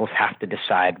and labels have to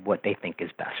decide what they think is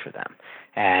best for them.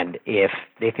 And if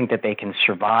they think that they can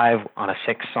survive on a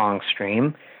 6-song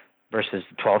stream versus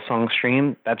a 12-song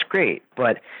stream, that's great.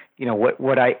 But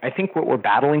what I think what we're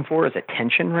battling for is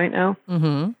attention right now.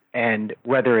 Mm-hmm. And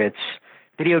whether it's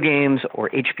video games or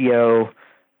HBO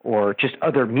or just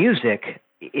other music,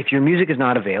 if your music is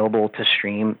not available to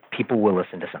stream, people will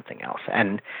listen to something else.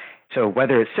 And so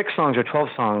whether it's 6 songs or 12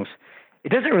 songs, it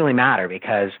doesn't really matter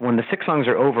because when the 6 songs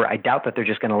are over, I doubt that they're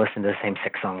just going to listen to the same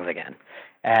 6 songs again.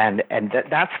 And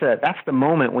that's the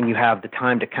moment when you have the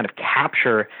time to kind of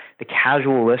capture the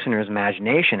casual listener's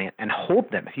imagination and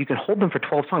hold them. If you can hold them for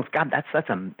 12 songs, God,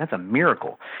 that's a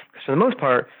miracle. Because for the most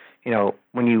part,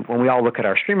 when we all look at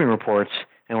our streaming reports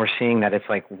and we're seeing that it's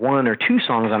like 1 or 2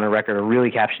 songs on a record are really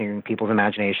capturing people's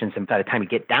imaginations, and by the time you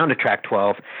get down to track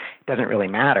 12, it doesn't really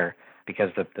matter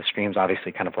because the streams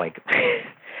obviously kind of like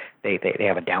they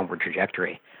have a downward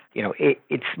trajectory.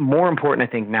 It's more important,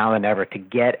 I think, now than ever to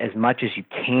get as much as you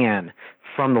can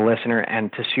from the listener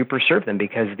and to super serve them,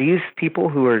 because these people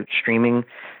who are streaming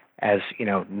as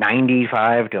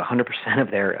 95 to 100%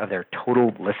 of their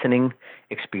total listening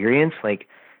experience, like,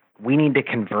 we need to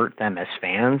convert them as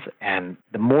fans, and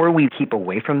the more we keep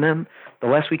away from them, the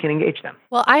less we can engage them.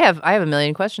 Well, I have a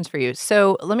million questions for you.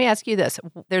 So let me ask you this.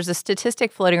 There's a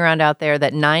statistic floating around out there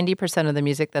that 90% of the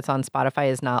music that's on Spotify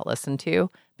is not listened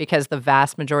to because the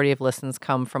vast majority of listens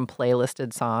come from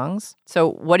playlisted songs.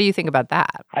 So what do you think about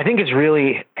that? I think it's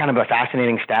really kind of a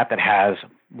fascinating stat that has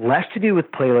less to do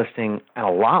with playlisting and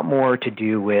a lot more to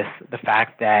do with the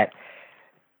fact that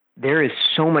there is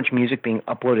so much music being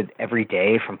uploaded every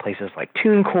day from places like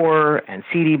TuneCore and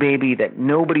CD Baby that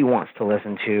nobody wants to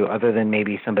listen to other than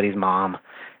maybe somebody's mom,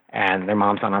 and their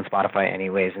mom's not on Spotify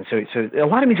anyways. And so a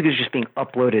lot of music is just being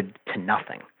uploaded to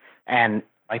nothing. And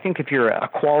I think if you're a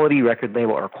quality record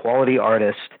label or a quality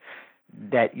artist,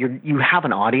 that you have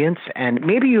an audience, and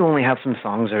maybe you only have some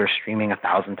songs that are streaming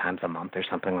 1,000 times a month or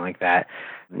something like that.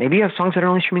 Maybe you have songs that are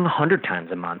only streaming 100 times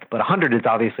a month, but 100 is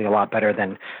obviously a lot better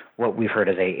than what we've heard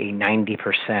as a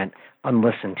 90%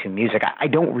 unlistened to music. I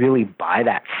don't really buy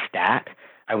that stat.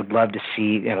 I would love to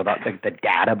see the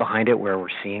data behind it, where we're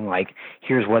seeing like,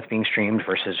 here's what's being streamed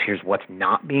versus here's what's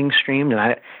not being streamed. And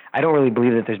I don't really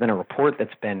believe that there's been a report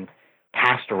that's been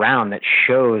passed around that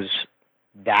shows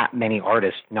that many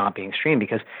artists not being streamed.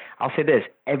 Because I'll say this,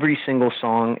 every single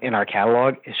song in our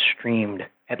catalog is streamed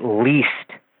at least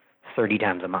 30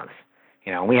 times a month.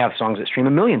 We have songs that stream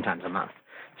 1 million times a month.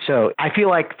 So I feel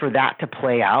like for that to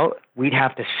play out, we'd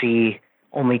have to see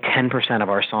only 10% of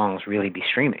our songs really be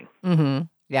streaming. Mm-hmm.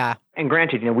 Yeah. And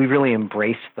granted, we really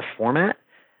embrace the format,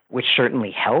 which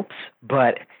certainly helps.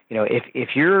 But,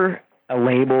 if you're a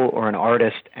label or an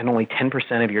artist and only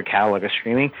 10% of your catalog is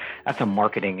streaming, that's a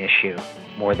marketing issue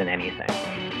more than anything.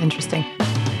 Interesting.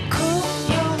 Cool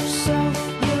yourself,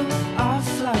 you are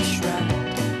flash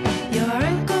red. Your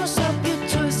ankles up, you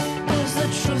twist, 'cause the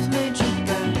truth made you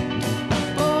bend.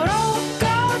 But oh,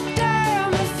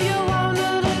 goddamn, if you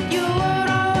wanted it, you would.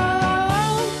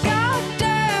 Oh,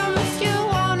 goddamn, if you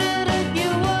wanted it, you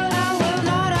would. I will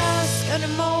not ask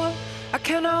anymore. I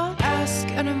cannot ask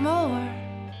anymore.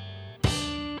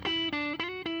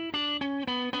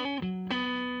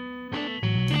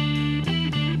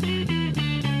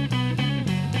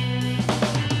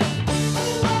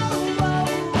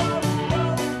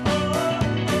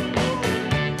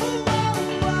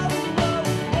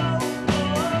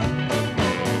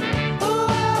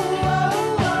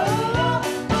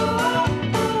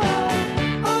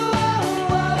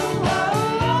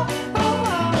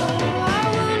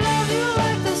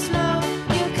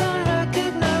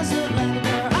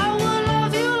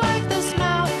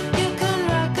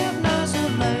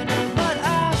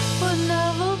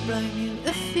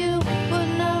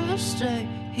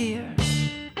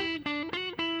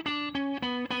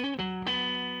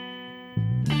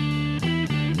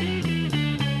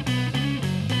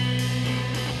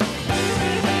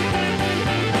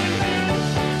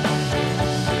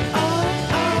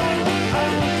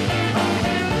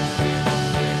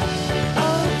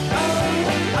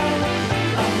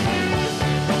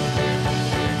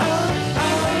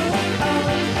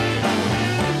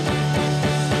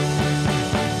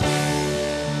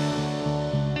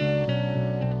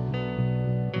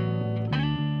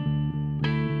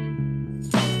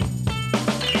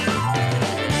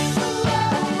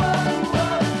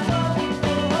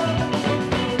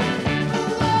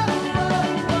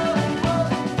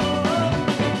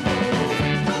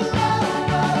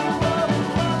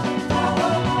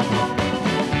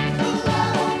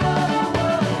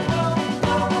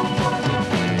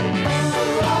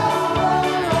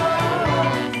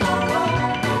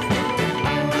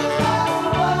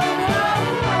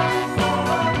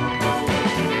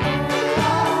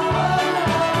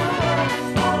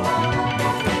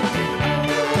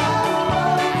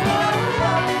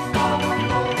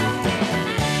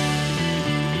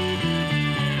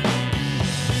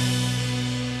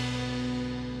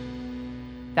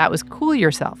 That was Cool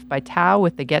Yourself by Tao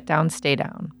with the Get Down, Stay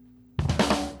Down.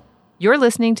 You're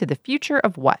listening to The Future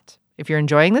of What? If you're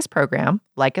enjoying this program,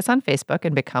 like us on Facebook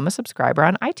and become a subscriber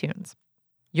on iTunes.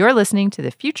 You're listening to The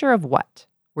Future of What?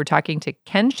 We're talking to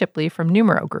Ken Shipley from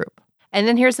Numero Group. And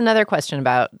then here's another question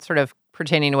about sort of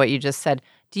pertaining to what you just said.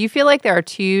 Do you feel like there are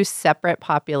two separate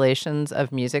populations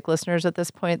of music listeners at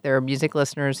this point? There are music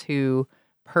listeners who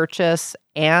purchase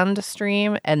and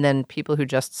stream, and then people who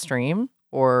just stream?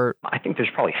 Or I think there's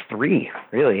probably three,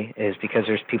 really, is because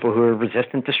there's people who are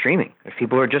resistant to streaming. There's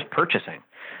people who are just purchasing.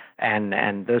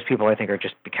 And those people, I think, are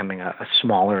just becoming a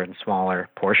smaller and smaller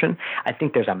portion. I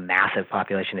think there's a massive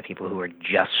population of people who are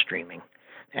just streaming.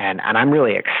 And I'm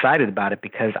really excited about it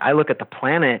because I look at the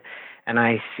planet and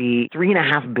I see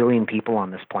 3.5 billion people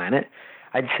on this planet,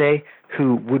 I'd say,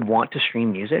 who would want to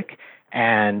stream music.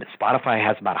 And Spotify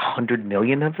has about 100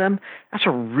 million of them. That's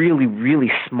a really,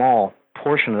 really small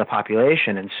portion of the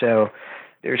population. And so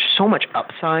there's so much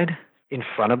upside in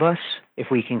front of us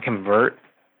if we can convert,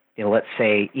 let's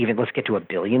get to 1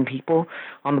 billion people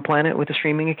on the planet with a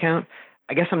streaming account.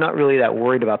 I guess I'm not really that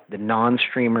worried about the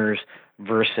non-streamers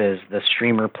versus the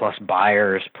streamer plus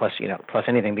buyers plus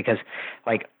anything, because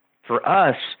like for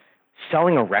us,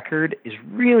 selling a record is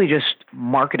really just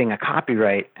marketing a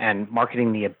copyright and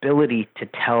marketing the ability to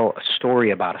tell a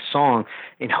story about a song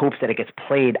in hopes that it gets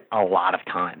played a lot of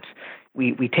times.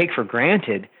 We take for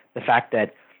granted the fact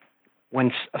that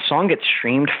when a song gets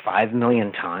streamed 5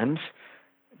 million times,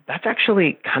 that's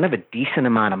actually kind of a decent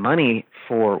amount of money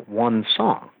for one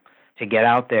song to get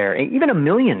out there. Even 1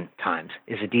 million times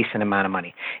is a decent amount of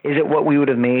money. Is it what we would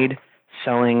have made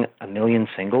selling 1 million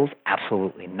singles?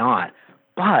 Absolutely not.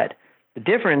 But the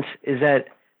difference is that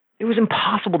it was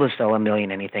impossible to sell 1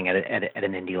 million anything at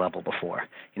an indie level before.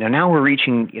 Now we're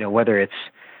reaching, whether it's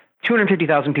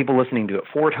 250,000 people listening to it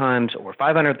 4 times or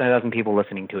 500,000 people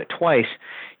listening to it twice,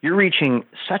 you're reaching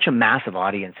such a massive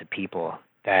audience of people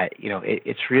that,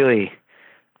 it's really,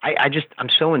 I'm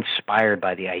so inspired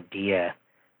by the idea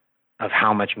of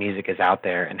how much music is out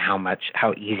there and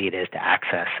how easy it is to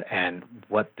access and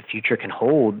what the future can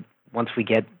hold once we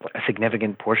get a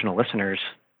significant portion of listeners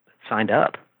signed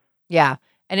up. Yeah.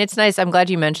 And it's nice. I'm glad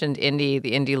you mentioned the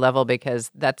indie level,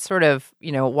 because that's sort of,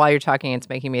 while you're talking, it's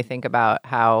making me think about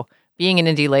how being an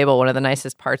indie label, one of the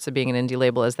nicest parts of being an indie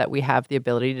label is that we have the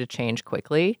ability to change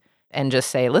quickly and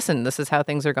just say, listen, this is how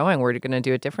things are going. We're going to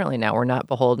do it differently now. We're not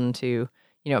beholden to,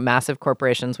 massive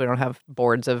corporations. We don't have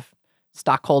boards of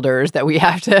stockholders that we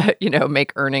have to,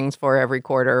 make earnings for every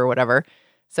quarter or whatever.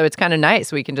 So it's kind of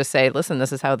nice. We can just say, listen,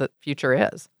 this is how the future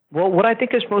is. Well, what I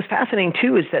think is most fascinating,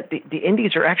 too, is that the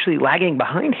indies are actually lagging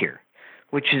behind here,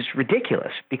 which is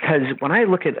ridiculous. Because when I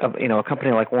look at a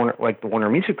company like the Warner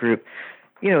Music Group,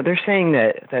 they're saying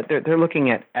that they're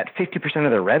looking at 50%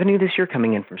 of their revenue this year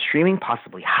coming in from streaming,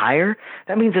 possibly higher.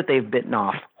 That means that they've bitten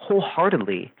off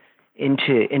wholeheartedly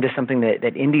into something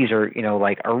that indies are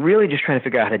really just trying to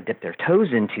figure out how to dip their toes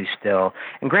into still.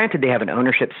 And granted, they have an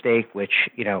ownership stake, which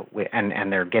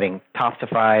and they're getting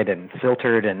toxified and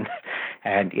filtered and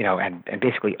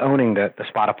basically owning the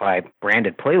Spotify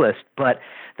branded playlist. But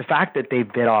the fact that they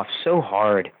bit off so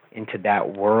hard into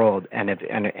that world and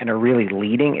are really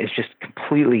leading is just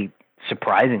completely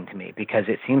surprising to me, because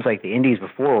it seems like the indies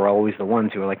before were always the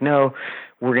ones who were like, no,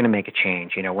 we're going to make a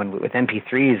change. When with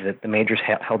MP3s, that the majors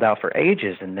held out for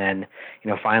ages, and then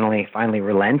finally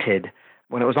relented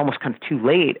when it was almost kind of too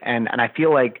late. And I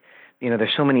feel like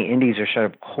there's so many indies are sort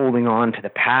of holding on to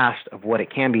the past of what it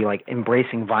can be, like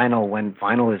embracing vinyl when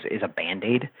vinyl is a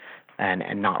Band-Aid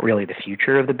and not really the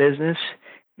future of the business.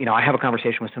 I have a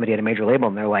conversation with somebody at a major label,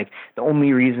 and they're like, the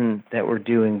only reason that we're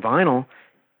doing vinyl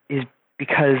is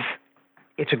because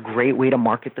it's a great way to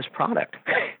market this product.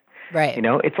 Right.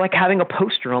 It's like having a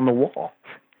poster on the wall.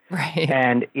 Right.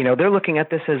 And, they're looking at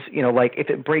this as, like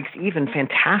if it breaks even,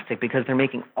 fantastic, because they're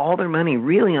making all their money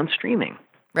really on streaming.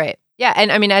 Right. Yeah.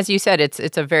 And I mean, as you said,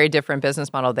 it's a very different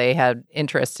business model. They had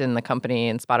interest in the company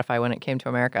and Spotify when it came to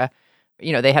America.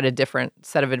 They had a different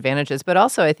set of advantages. But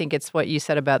also, I think it's what you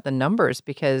said about the numbers,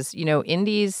 because,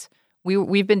 indies,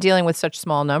 we've been dealing with such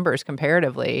small numbers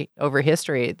comparatively over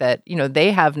history that,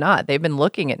 they have not. They've been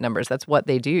looking at numbers. That's what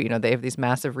they do. They have these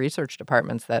massive research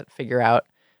departments that figure out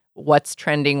what's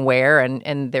trending where,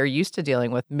 and they're used to dealing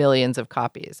with millions of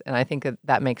copies. And I think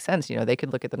that makes sense. They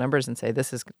could look at the numbers and say,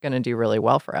 this is going to do really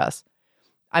well for us.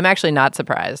 I'm actually not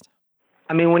surprised.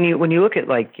 I mean, when you look at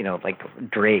like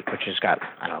Drake, which has got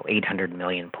 800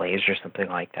 million plays or something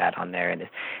like that on there, and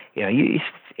you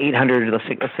 800. Let's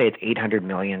say it's 800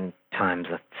 million times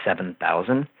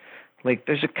 7,000. Like,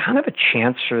 there's a kind of a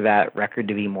chance for that record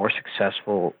to be more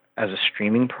successful as a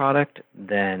streaming product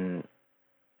than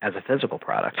as a physical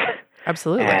product.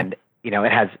 Absolutely. And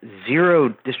it has zero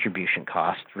distribution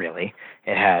cost, really.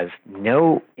 It has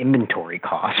no inventory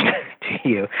cost to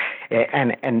you,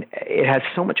 and it has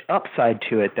so much upside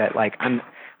to it that, like, I'm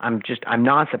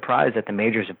not surprised that the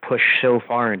majors have pushed so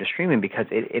far into streaming, because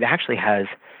it actually has.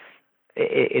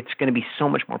 It's going to be so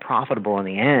much more profitable in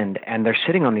the end, and they're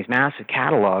sitting on these massive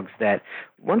catalogs that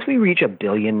once we reach 1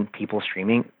 billion people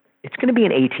streaming, it's going to be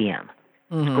an ATM.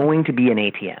 Mm-hmm. It's going to be an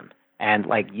ATM, and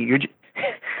you're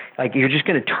just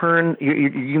going to turn. You're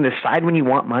going to decide when you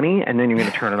want money, and then you're going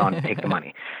to turn it on and take the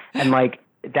money. And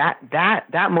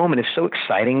that moment is so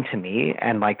exciting to me,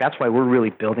 and that's why we're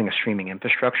really building a streaming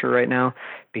infrastructure right now,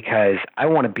 because I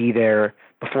want to be there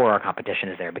before our competition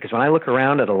is there. Because when I look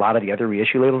around at a lot of the other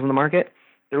reissue labels in the market,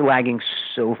 they're lagging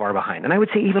so far behind. And I would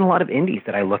say even a lot of indies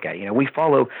that I look at, we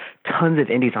follow tons of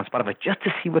indies on Spotify just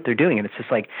to see what they're doing. And it's just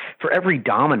like, for every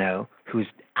domino who's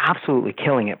absolutely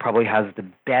killing it, probably has the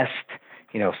best,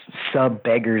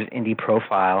 sub-beggars indie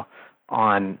profile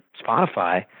on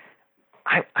Spotify,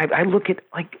 I look at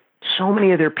so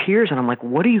many of their peers, and I'm like,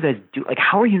 what do you guys do?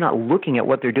 How are you not looking at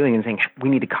what they're doing and saying, we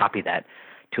need to copy that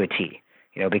to a T?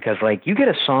 Because you get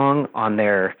a song on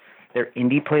their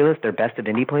indie playlist, their best of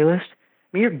indie playlist,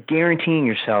 I mean, you're guaranteeing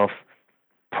yourself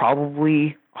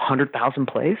probably 100,000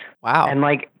 plays. Wow. And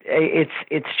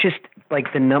it's just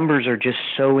the numbers are just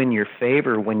so in your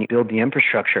favor when you build the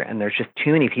infrastructure, and there's just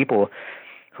too many people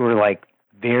who are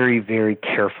very, very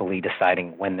carefully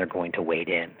deciding when they're going to wade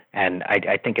in. And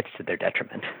I think it's to their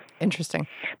detriment. Interesting.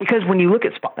 Because when you look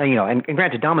at, and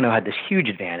granted, Domino had this huge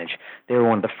advantage. They were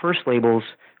one of the first labels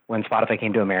when Spotify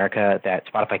came to America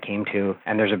that Spotify came to,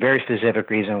 and there's a very specific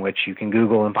reason which you can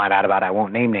Google and find out about, I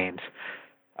won't name names,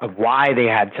 of why they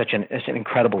had such an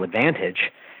incredible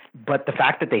advantage. But the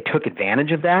fact that they took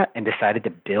advantage of that and decided to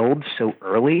build so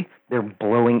early, they're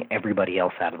blowing everybody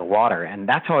else out of the water. And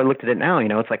that's how I looked at it now.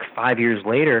 It's 5 years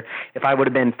later. If I would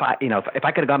have been, if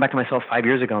I could have gone back to myself 5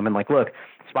 years ago and been like, look,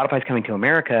 Spotify's coming to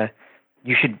America,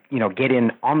 you should, get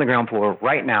in on the ground floor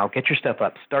right now, get your stuff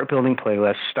up, start building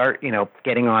playlists, start,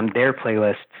 getting on their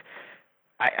playlists.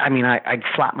 I'd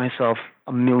slap myself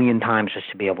a million times just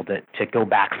to be able to go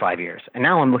back 5 years. And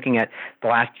now I'm looking at the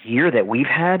last year that we've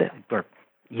had, or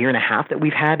year and a half that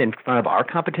we've had in front of our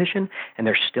competition, and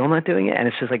they're still not doing it. And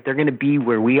it's just like they're going to be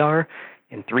where we are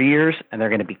in 3 years, and they're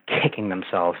going to be kicking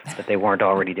themselves that they weren't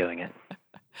already doing it.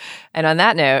 And on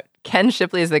that note, Ken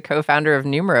Shipley is the co-founder of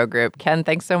Numero Group. Ken,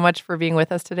 thanks so much for being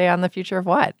with us today on The Future of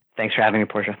What? Thanks for having me,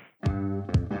 Portia.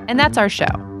 And that's our show.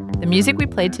 The music we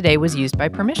played today was used by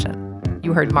permission.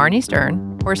 You heard Marnie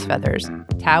Stern, Horse Feathers,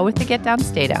 Tao with the Get Down,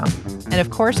 Stay Down, and of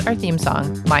course our theme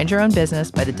song, Mind Your Own Business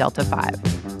by the Delta 5.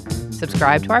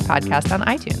 Subscribe to our podcast on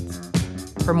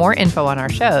iTunes. For more info on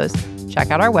our shows, check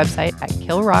out our website at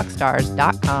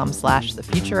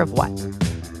killrockstars.com/thefutureofwhat.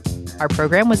 Our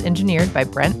program was engineered by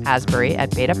Brent Asbury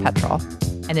at Beta Petrol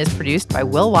and is produced by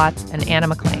Will Watts and Anna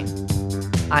McLean.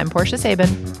 I'm Portia Sabin,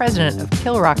 president of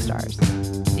Kill Rock Stars.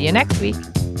 See you next week.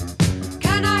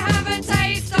 Can I have a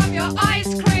taste of your ice